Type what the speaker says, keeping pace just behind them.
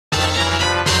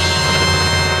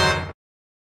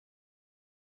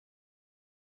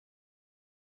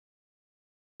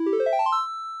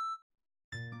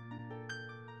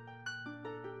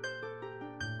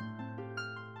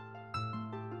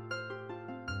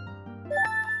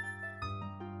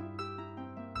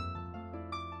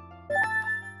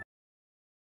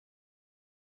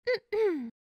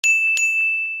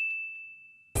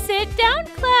down,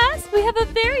 class! We have a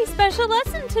very special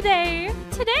lesson today.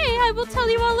 Today, I will tell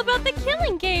you all about the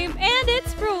killing game and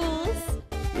its rules.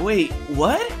 Wait,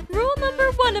 what? Rule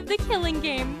number 1 of the killing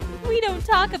game. We don't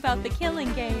talk about the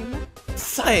killing game.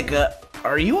 Sayaka,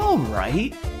 are you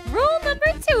alright? Rule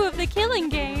number 2 of the killing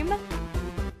game.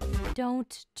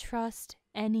 Don't trust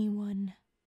anyone.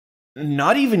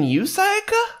 Not even you,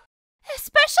 Sayaka?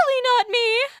 Especially not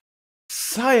me!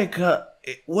 Sayaka,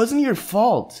 it wasn't your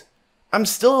fault. I'm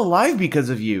still alive because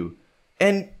of you.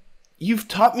 And you've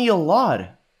taught me a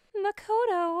lot.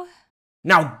 Makoto.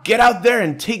 Now get out there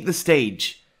and take the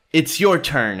stage. It's your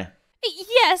turn.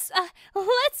 Yes,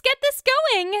 let's get this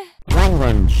going.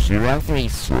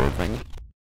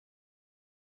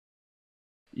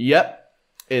 Yep,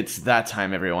 it's that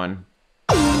time, everyone.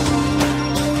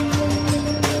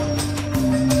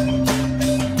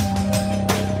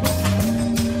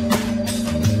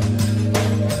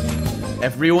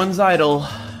 Everyone's idol,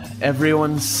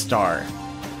 everyone's star,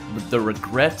 but the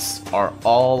regrets are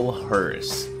all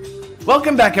hers.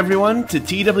 Welcome back, everyone, to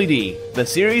TWD, the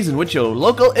series in which your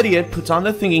local idiot puts on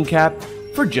the thinking cap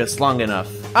for just long enough.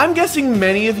 I'm guessing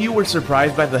many of you were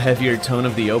surprised by the heavier tone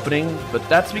of the opening, but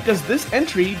that's because this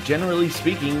entry, generally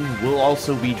speaking, will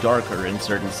also be darker in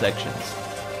certain sections.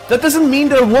 That doesn't mean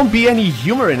there won't be any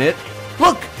humor in it.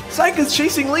 Look, Sayaka's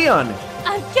chasing Leon.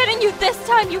 I'm getting you this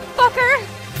time, you fucker!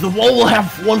 The wall will have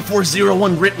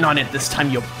 1401 written on it this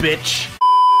time, you bitch!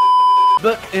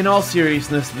 But in all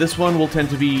seriousness, this one will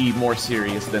tend to be more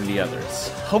serious than the others.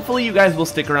 Hopefully you guys will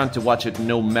stick around to watch it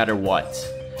no matter what.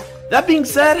 That being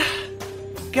said,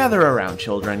 gather around,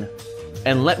 children,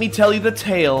 and let me tell you the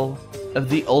tale of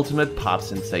the ultimate pop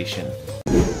sensation.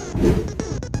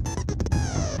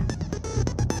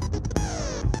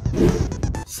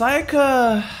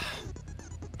 Sayaka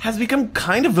has become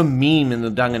kind of a meme in the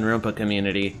Danganronpa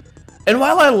community. And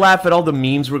while I laugh at all the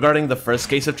memes regarding the first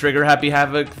case of Trigger Happy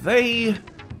Havoc, they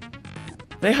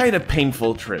hide a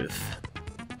painful truth.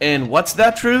 And what's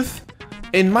that truth?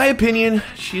 In my opinion,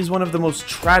 she's one of the most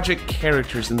tragic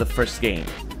characters in the first game.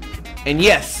 And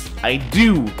yes, I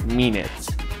do mean it.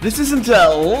 This isn't a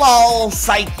lol,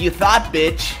 psych, you thought,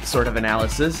 bitch sort of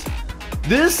analysis.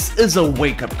 This is a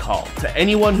wake-up call to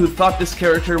anyone who thought this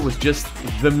character was just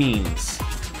the memes.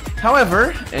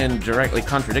 However, and directly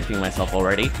contradicting myself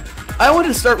already, I want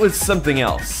to start with something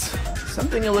else.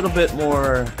 Something a little bit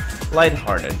more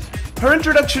lighthearted. Her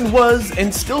introduction was,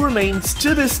 and still remains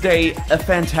to this day, a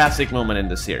fantastic moment in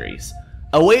the series.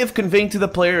 A way of conveying to the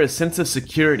player a sense of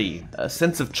security, a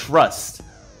sense of trust.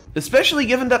 Especially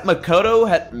given that Makoto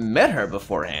had met her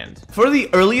beforehand. For the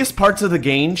earliest parts of the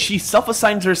game, she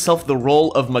self-assigns herself the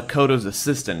role of Makoto's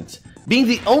assistant, being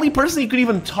the only person you could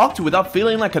even talk to without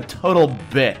feeling like a total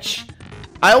bitch.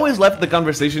 I always left the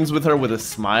conversations with her with a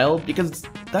smile, because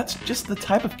that's just the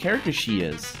type of character she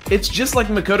is. It's just like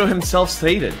Makoto himself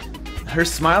stated. Her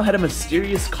smile had a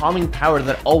mysterious calming power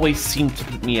that always seemed to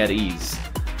put me at ease.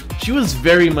 She was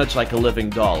very much like a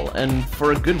living doll, and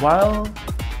for a good while,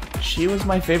 she was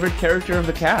my favorite character of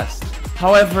the cast.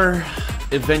 However,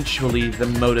 eventually the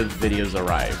motive videos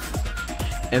arrive,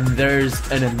 and there's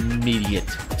an immediate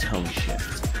tone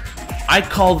shift. I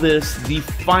call this the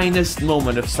finest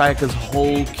moment of Sayaka's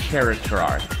whole character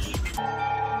arc.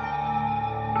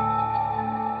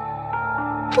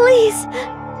 Please,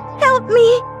 help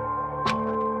me.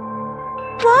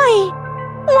 Why?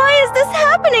 Why is this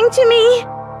happening to me?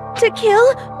 To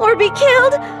kill or be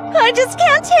killed? I just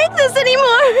can't take this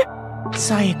anymore!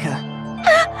 Sayaka.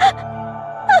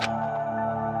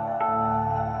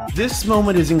 This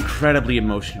moment is incredibly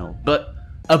emotional, but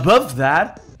above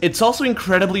that, it's also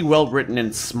incredibly well written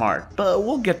and smart, but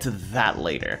we'll get to that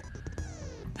later.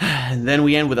 And then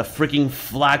we end with a freaking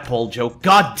flagpole joke.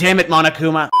 God damn it,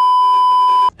 Monokuma!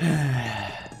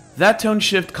 That tone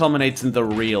shift culminates in the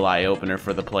real eye-opener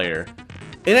for the player.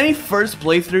 In any first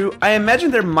playthrough, I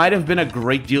imagine there might have been a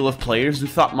great deal of players who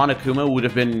thought Monokuma would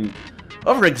have been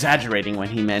over-exaggerating when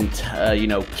he meant, you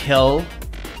know, kill.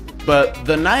 But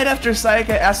the night after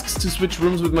Sayaka asks to switch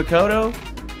rooms with Makoto,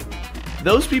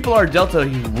 those people are dealt a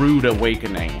rude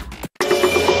awakening.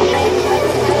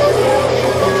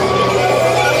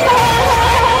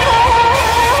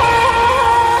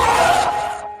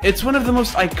 It's one of the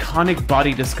most iconic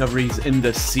body discoveries in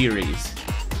the series.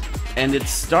 And it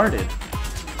started.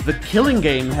 The killing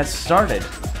game has started.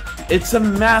 It's a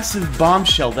massive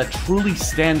bombshell that truly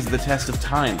stands the test of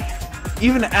time.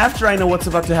 Even after I know what's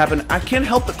about to happen, I can't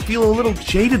help but feel a little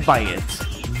jaded by it.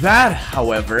 That,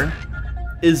 however,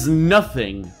 is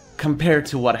nothing compared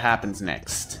to what happens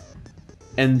next.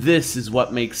 And this is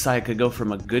what makes Sayaka go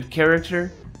from a good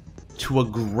character to a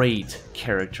great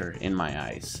character in my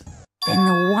eyes. Then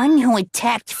the one who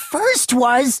attacked first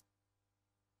was...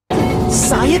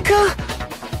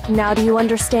 Sayaka? Now do you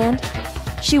understand?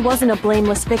 She wasn't a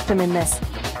blameless victim in this.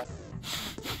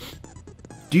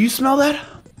 Do you smell that?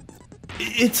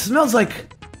 It smells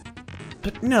like...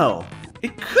 But no,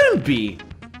 it couldn't be.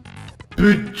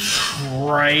 Betrayal?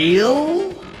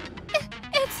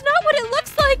 It's not what it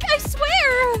looks like, I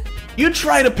swear! You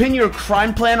try to pin your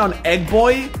crime plan on Egg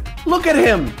Boy? Look at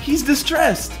him, he's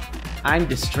distressed. I'm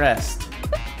distressed.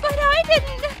 But I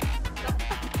didn't...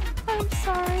 I'm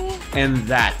sorry. And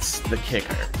that's the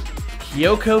kicker.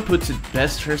 Kyoko puts it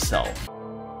best herself.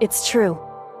 It's true.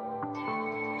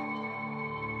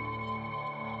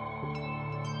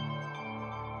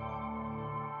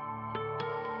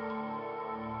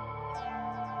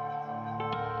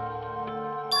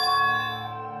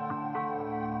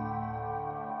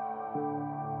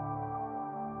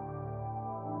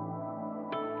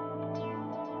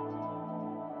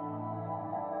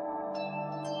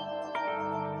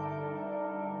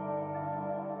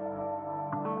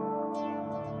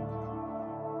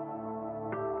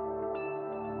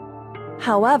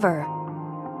 However,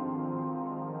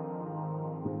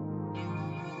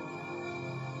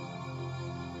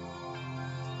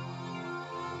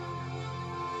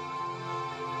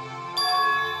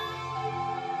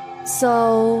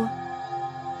 so...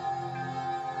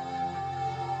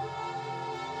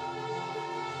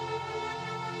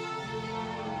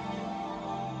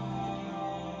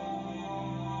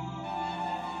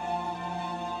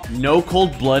 No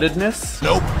cold-bloodedness?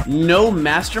 Nope. No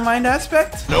mastermind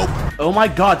aspect? Nope. Oh my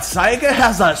god, Sayaka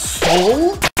has a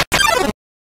soul?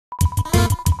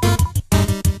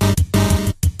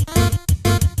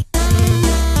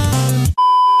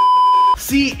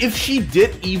 See, if she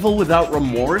did evil without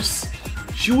remorse,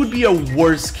 she would be a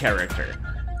worse character.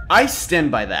 I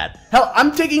stand by that. Hell,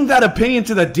 I'm taking that opinion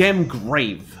to the damn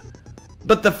grave.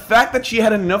 But the fact that she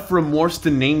had enough remorse to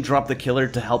name drop the killer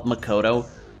to help Makoto,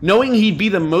 knowing he'd be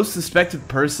the most suspected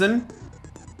person,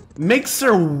 makes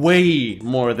her way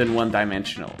more than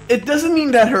one-dimensional. It doesn't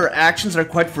mean that her actions are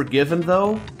quite forgiven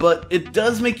though, but it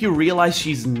does make you realize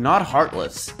she's not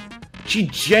heartless. She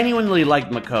genuinely liked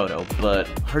Makoto, but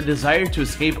her desire to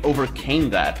escape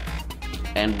overcame that.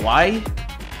 And why?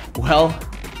 Well,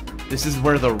 this is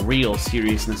where the real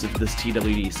seriousness of this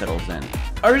TWD settles in.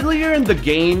 Earlier in the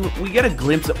game, we get a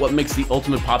glimpse at what makes the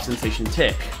ultimate pop sensation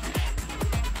tick.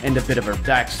 And a bit of her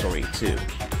backstory, too.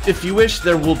 If you wish,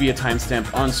 there will be a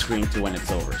timestamp on screen to when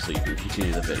it's over, so you can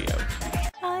continue the video.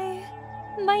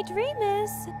 My dream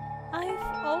is...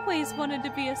 I've always wanted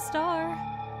to be a star.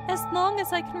 As long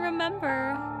as I can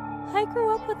remember. I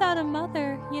grew up without a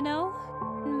mother, you know?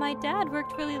 My dad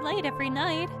worked really late every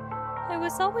night. I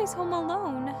was always home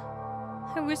alone.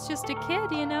 I was just a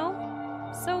kid, you know?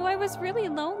 So I was really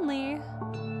lonely.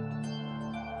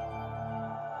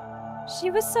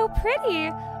 She was so pretty,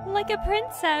 like a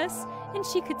princess, and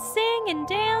she could sing and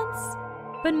dance.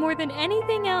 But more than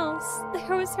anything else,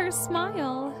 there was her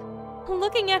smile.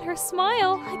 Looking at her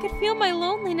smile, I could feel my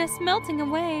loneliness melting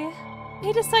away.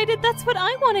 I decided that's what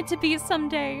I wanted to be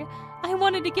someday. I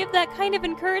wanted to give that kind of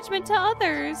encouragement to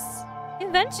others.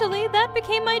 Eventually, that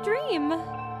became my dream.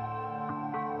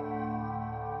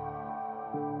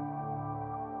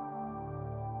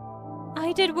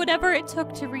 I did whatever it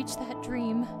took to reach that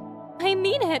dream. I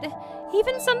mean it,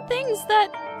 even some things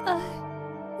that,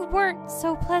 weren't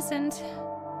so pleasant.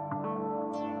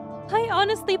 I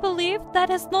honestly believed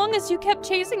that as long as you kept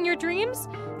chasing your dreams,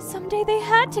 someday they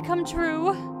had to come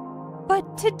true.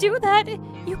 But to do that,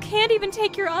 you can't even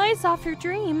take your eyes off your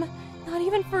dream, not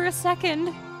even for a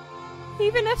second.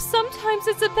 Even if sometimes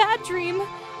it's a bad dream,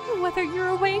 whether you're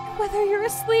awake, whether you're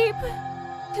asleep.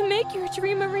 To make your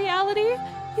dream a reality,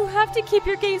 you have to keep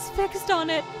your gaze fixed on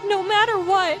it, no matter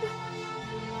what.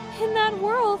 In that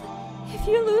world, if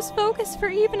you lose focus for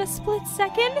even a split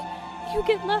second, you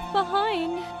get left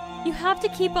behind. You have to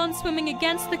keep on swimming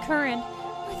against the current,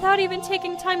 without even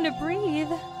taking time to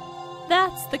breathe.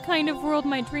 That's the kind of world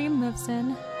my dream lives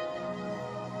in.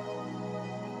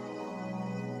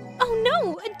 Oh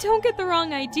no! Don't get the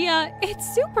wrong idea.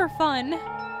 It's super fun.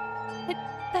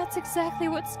 That's exactly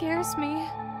what scares me.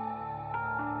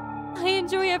 I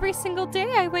enjoy every single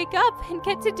day I wake up and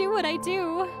get to do what I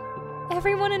do.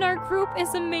 Everyone in our group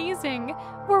is amazing.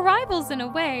 We're rivals in a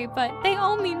way, but they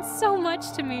all mean so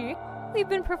much to me. We've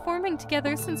been performing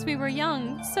together since we were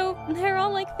young, so they're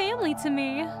all like family to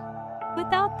me.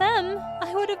 Without them,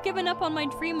 I would have given up on my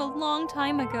dream a long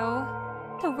time ago.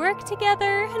 To work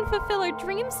together and fulfill our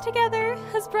dreams together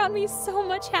has brought me so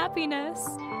much happiness.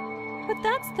 But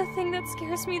that's the thing that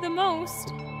scares me the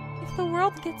most. If the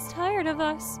world gets tired of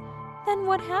us, then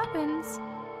what happens?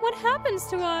 what happens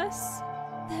to us?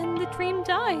 Then the dream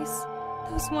dies.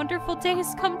 Those wonderful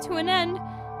days come to an end,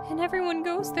 and everyone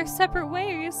goes their separate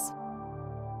ways.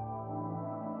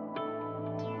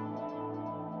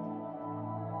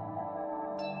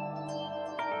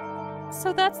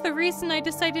 So that's the reason I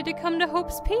decided to come to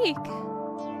Hope's Peak.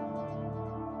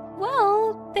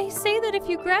 Well, they say that if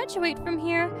you graduate from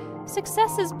here,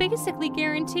 success is basically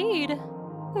guaranteed.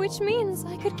 Which means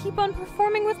I could keep on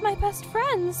performing with my best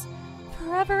friends,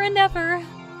 forever and ever.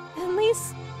 At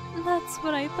least, that's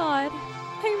what I thought.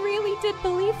 I really did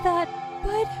believe that,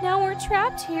 but now we're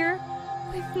trapped here,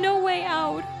 with no way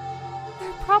out.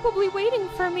 They're probably waiting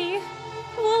for me.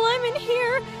 While I'm in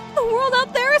here, the world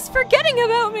out there is forgetting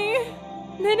about me.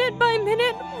 Minute by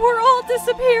minute, we're all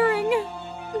disappearing.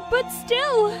 But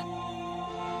still,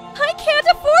 I can't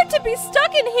afford to be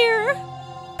stuck in here.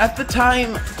 At the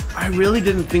time, I really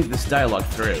didn't think this dialogue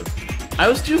through. I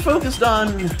was too focused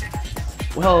on,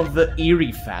 well, the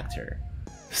eerie factor.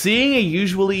 Seeing a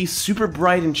usually super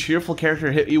bright and cheerful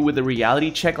character hit you with a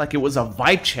reality check like it was a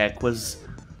vibe check was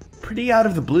pretty out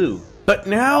of the blue. But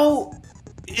now,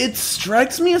 it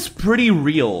strikes me as pretty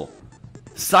real.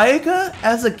 Sayaka,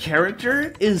 as a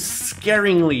character, is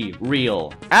scaringly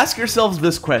real. Ask yourselves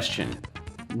this question.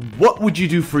 What would you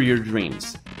do for your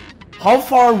dreams? How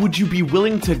far would you be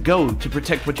willing to go to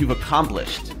protect what you've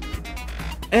accomplished?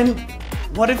 And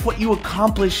what if what you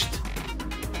accomplished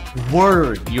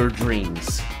were your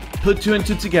dreams? Put two and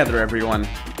two together, everyone,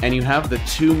 and you have the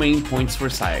two main points for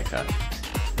Sayaka.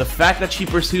 The fact that she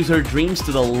pursues her dreams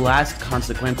to the last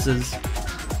consequences,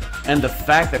 and the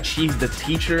fact that she's the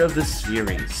teacher of the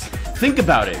series. Think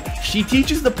about it. She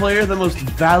teaches the player the most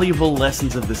valuable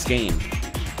lessons of this game.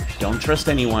 Don't trust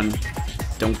anyone.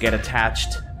 Don't get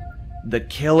attached. The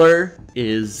killer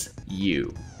is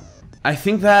you. I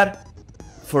think that,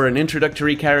 for an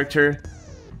introductory character,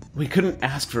 we couldn't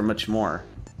ask for much more.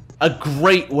 A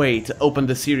great way to open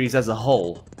the series as a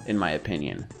whole, in my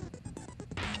opinion.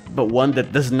 But one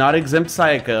that does not exempt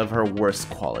Sayaka of her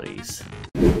worst qualities.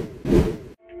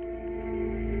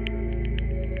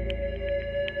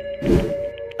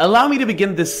 Allow me to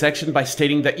begin this section by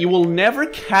stating that you will never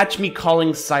catch me calling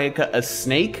Sayaka a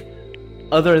snake,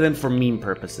 other than for meme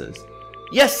purposes.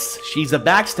 Yes, she's a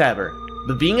backstabber,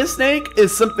 but being a snake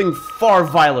is something far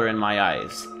viler in my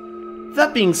eyes.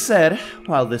 That being said,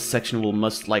 while this section will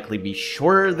most likely be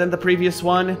shorter than the previous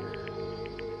one,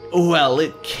 well,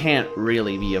 it can't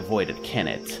really be avoided, can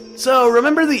it? So,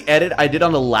 remember the edit I did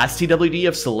on the last TWD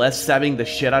of Celeste stabbing the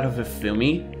shit out of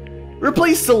Hifumi?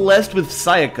 Replace Celeste with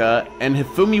Sayaka, and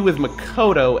Hifumi with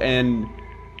Makoto, and...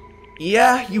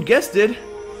 yeah, you guessed it.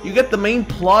 You get the main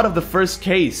plot of the first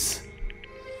case.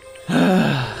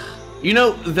 You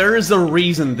know, there is a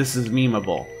reason this is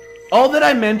memeable. All that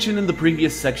I mentioned in the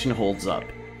previous section holds up.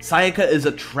 Sayaka is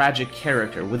a tragic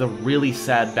character with a really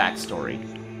sad backstory.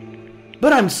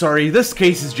 But I'm sorry, this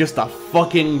case is just a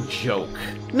fucking joke.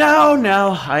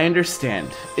 Now, I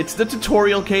understand. It's the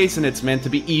tutorial case and it's meant to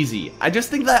be easy. I just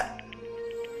think that,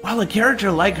 well, a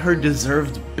character like her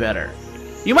deserved better.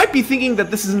 You might be thinking that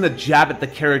this isn't a jab at the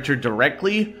character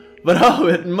directly, but oh,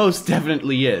 it most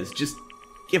definitely is. Just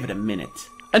give it a minute.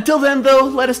 Until then, though,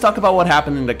 let us talk about what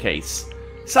happened in the case.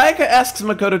 Sayaka asks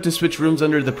Makoto to switch rooms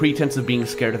under the pretense of being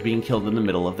scared of being killed in the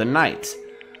middle of the night.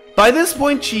 By this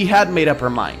point, she had made up her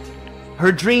mind.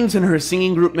 Her dreams and her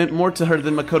singing group meant more to her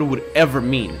than Makoto would ever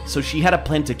mean, so she had a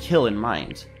plan to kill in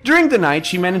mind. During the night,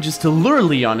 she manages to lure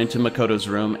Leon into Makoto's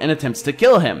room and attempts to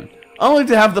kill him, only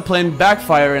to have the plan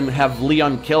backfire and have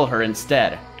Leon kill her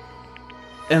instead.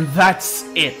 And that's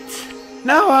it.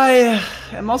 Now I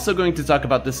am also going to talk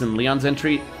about this in Leon's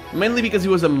entry, mainly because he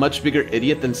was a much bigger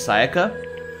idiot than Sayaka,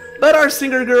 but our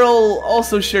singer girl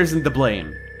also shares in the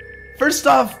blame. First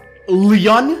off,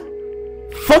 Leon?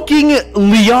 Fucking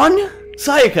Leon?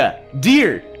 Sayaka,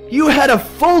 dear, you had a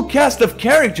full cast of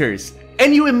characters,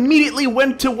 and you immediately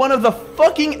went to one of the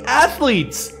fucking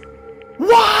athletes!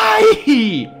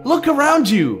 Why? Look around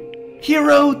you.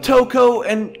 Hiro, Toko,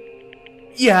 and...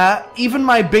 yeah, even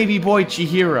my baby boy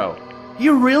Chihiro.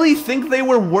 You really think they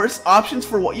were worse options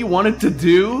for what you wanted to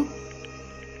do?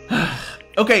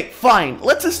 Okay, fine.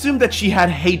 Let's assume that she had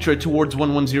hatred towards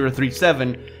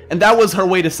 11037, and that was her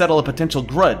way to settle a potential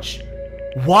grudge.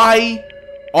 Why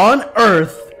on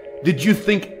earth did you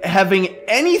think having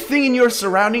anything in your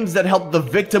surroundings that helped the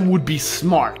victim would be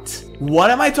smart? What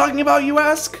am I talking about, you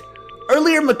ask?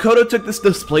 Earlier, Makoto took this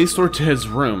display store to his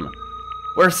room,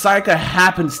 where Sayaka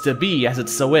happens to be, as it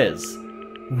so is.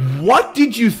 What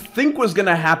did you think was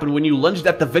gonna happen when you lunged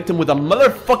at the victim with a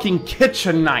motherfucking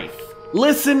kitchen knife?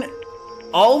 Listen,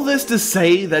 all this to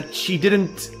say that she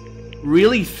didn't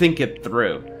really think it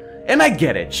through. And I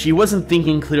get it, she wasn't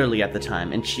thinking clearly at the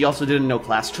time, and she also didn't know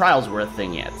class trials were a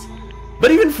thing yet.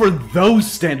 But even for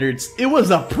those standards, it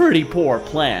was a pretty poor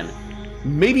plan.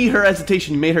 Maybe her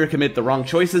hesitation made her commit the wrong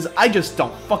choices, I just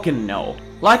don't fucking know.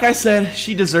 Like I said,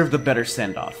 she deserved a better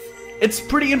send-off. It's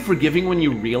pretty unforgiving when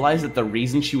you realize that the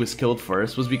reason she was killed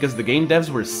first was because the game devs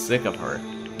were sick of her,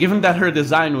 given that her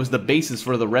design was the basis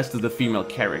for the rest of the female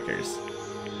characters.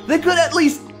 They could at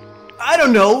least, I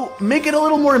don't know, make it a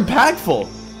little more impactful.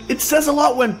 It says a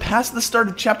lot when past the start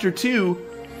of Chapter 2,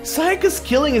 Sayaka's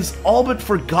killing is all but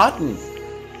forgotten.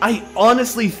 I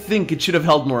honestly think it should have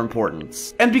held more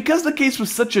importance. And because the case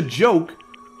was such a joke,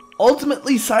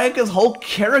 ultimately Sayaka's whole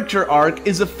character arc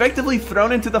is effectively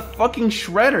thrown into the fucking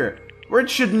shredder, where it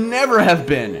should never have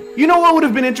been. You know what would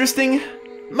have been interesting?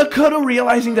 Makoto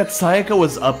realizing that Sayaka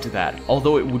was up to that,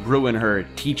 although it would ruin her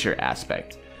teacher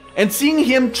aspect, and seeing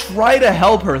him try to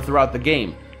help her throughout the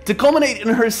game, to culminate in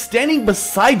her standing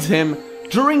beside him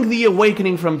during the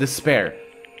awakening from despair.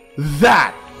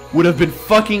 That would have been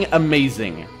fucking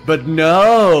amazing. But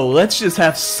no, let's just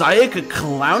have Sayaka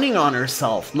clowning on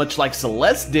herself, much like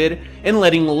Celeste did, and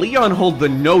letting Leon hold the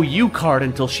no you card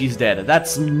until she's dead.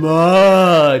 That's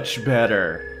much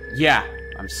better. Yeah,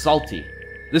 I'm salty.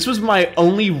 This was my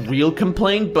only real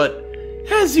complaint, but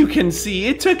as you can see,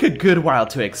 it took a good while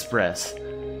to express.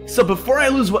 So before I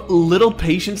lose what little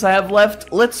patience I have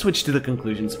left, let's switch to the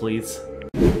conclusions, please.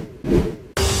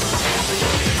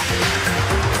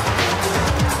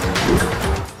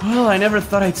 Well, I never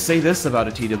thought I'd say this about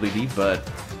a TWD, but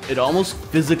it almost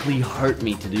physically hurt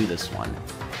me to do this one.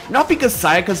 Not because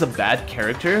Sayaka's a bad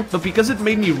character, but because it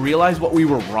made me realize what we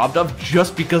were robbed of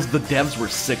just because the devs were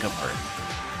sick of her.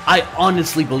 I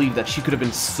honestly believe that she could have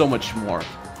been so much more.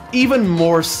 Even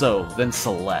more so than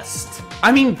Celeste.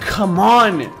 I mean, come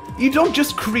on! You don't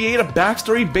just create a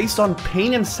backstory based on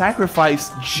pain and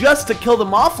sacrifice just to kill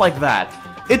them off like that.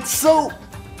 It's so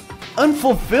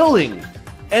unfulfilling.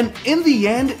 And in the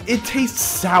end, it tastes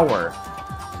sour.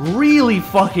 Really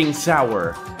fucking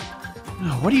sour.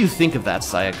 What do you think of that,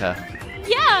 Sayaka?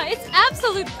 Yeah, it's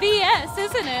absolute BS,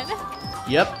 isn't it?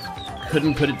 Yep,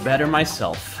 couldn't put it better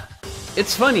myself.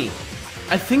 It's funny,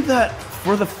 I think that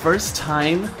for the first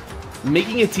time,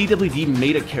 making a TWD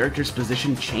made a character's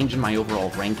position change in my overall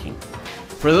ranking.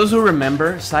 For those who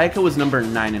remember, Sayaka was number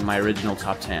 9 in my original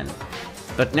top 10.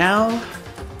 But now,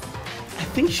 I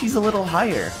think she's a little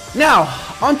higher. Now,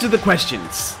 on to the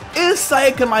questions. Is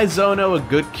Sayaka Maizono a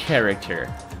good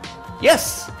character?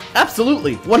 Yes,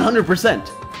 absolutely,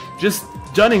 100%. Just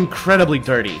done incredibly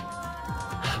dirty.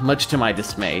 Much to my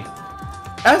dismay.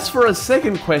 As for a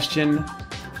second question,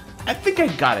 I think I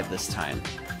got it this time.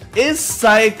 Is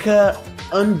Sayaka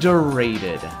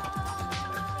underrated?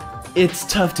 It's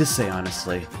tough to say,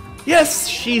 honestly. Yes,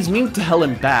 she's memed to hell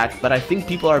and back, but I think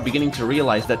people are beginning to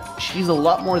realize that she's a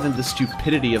lot more than the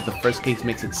stupidity of the first case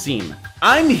makes it seem.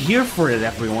 I'm here for it,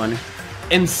 everyone.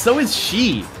 And so is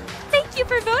she. Thank you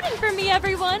for voting for me,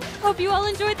 everyone. Hope you all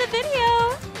enjoyed the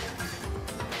video.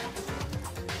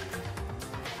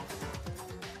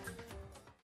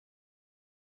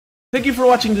 Thank you for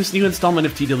watching this new installment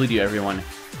of TWD, everyone.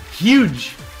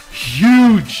 Huge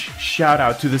shout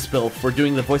out to this Spill for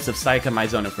doing the voice of Sayaka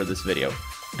Maizono for this video.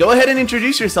 Go ahead and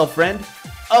introduce yourself, friend.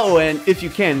 Oh, and if you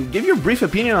can, give your brief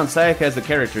opinion on Sayaka as a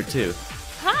character, too.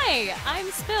 Hi, I'm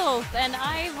Spilth, and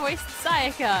I voiced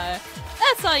Sayaka.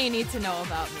 That's all you need to know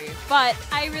about me. But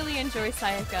I really enjoy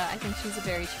Sayaka. I think she's a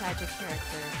very tragic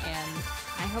character, and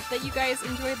I hope that you guys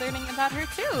enjoy learning about her,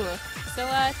 too. So,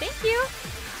 thank you.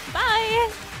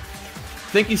 Bye.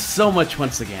 Thank you so much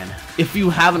once again. If you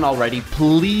haven't already,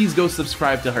 please go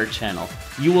subscribe to her channel.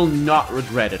 You will not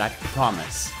regret it, I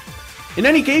promise. In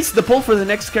any case, the poll for the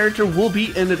next character will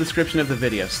be in the description of the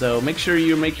video, so make sure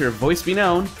you make your voice be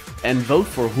known and vote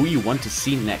for who you want to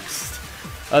see next.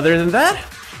 Other than that,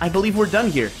 I believe we're done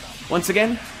here. Once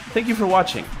again, thank you for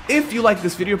watching. If you like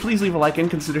this video, please leave a like and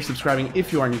consider subscribing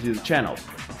if you are new to the channel.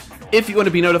 If you want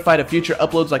to be notified of future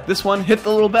uploads like this one, hit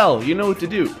the little bell, you know what to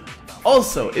do.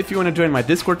 Also, if you want to join my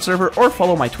Discord server or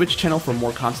follow my Twitch channel for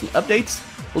more constant updates,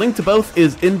 link to both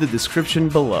is in the description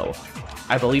below.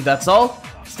 I believe that's all.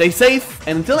 Stay safe,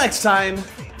 and until next time,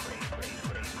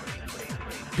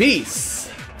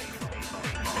 peace!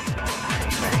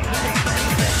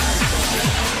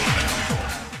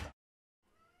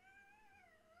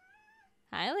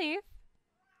 Hi, Leaf.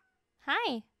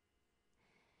 Hi.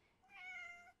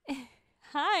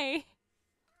 Hi.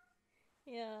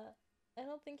 Yeah, I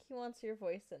don't think he wants your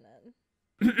voice in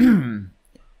it.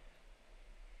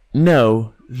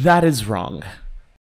 No, that is wrong.